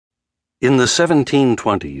In the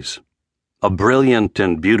 1720s, a brilliant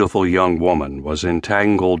and beautiful young woman was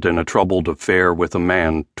entangled in a troubled affair with a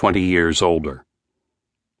man 20 years older.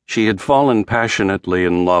 She had fallen passionately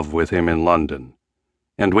in love with him in London,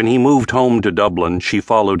 and when he moved home to Dublin, she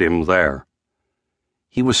followed him there.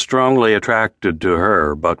 He was strongly attracted to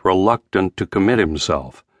her, but reluctant to commit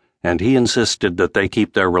himself, and he insisted that they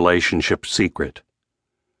keep their relationship secret.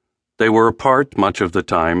 They were apart much of the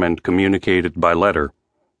time and communicated by letter,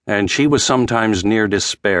 and she was sometimes near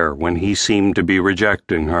despair when he seemed to be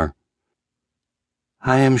rejecting her.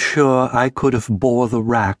 "I am sure I could have bore the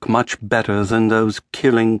rack much better than those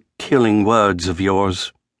killing words of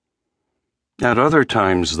yours." At other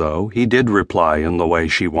times, though, he did reply in the way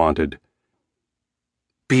she wanted.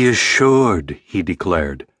 "Be assured," he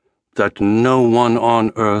declared, "that no one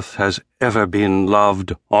on earth has ever been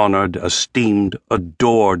loved, honored, esteemed,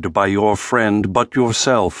 adored by your friend but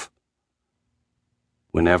yourself."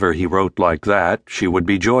 Whenever he wrote like that, she would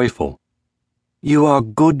be joyful. "You are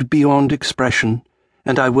good beyond expression,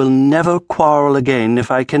 and I will never quarrel again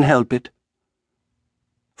if I can help it."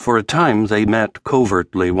 For a time they met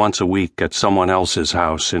covertly once a week at someone else's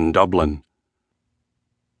house in Dublin.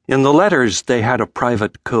 In the letters they had a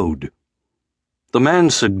private code. The man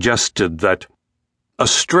suggested that a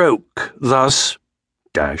stroke thus ...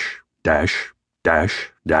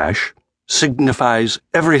 signifies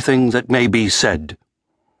everything that may be said.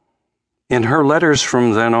 In her letters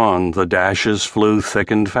from then on, the dashes flew thick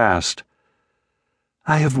and fast.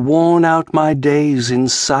 "I have worn out my days in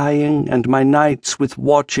sighing and my nights with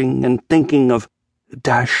watching and thinking of ...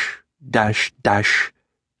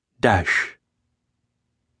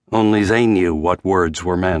 Only they knew what words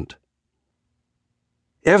were meant.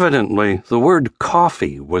 Evidently, the word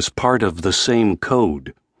coffee was part of the same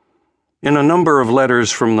code. In a number of letters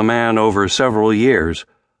from the man over several years,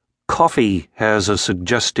 coffee has a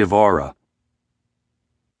suggestive aura.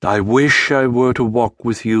 "I wish I were to walk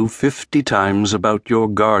with you 50 times about your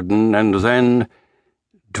garden and then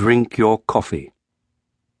drink your coffee.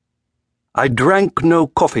 I drank no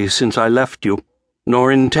coffee since I left you,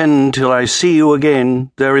 nor intend till I see you again.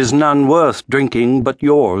 There is none worth drinking but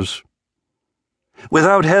yours.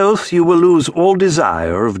 Without health you will lose all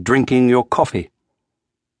desire of drinking your coffee."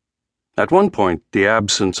 At one point, the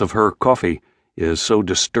absence of her coffee is so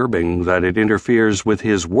disturbing that it interferes with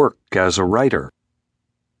his work as a writer.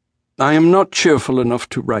 "I am not cheerful enough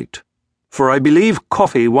to write, for I believe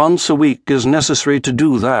coffee once a week is necessary to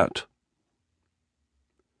do that."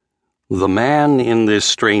 The man in this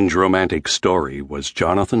strange romantic story was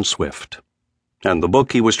Jonathan Swift, and the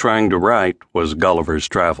book he was trying to write was Gulliver's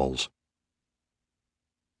Travels.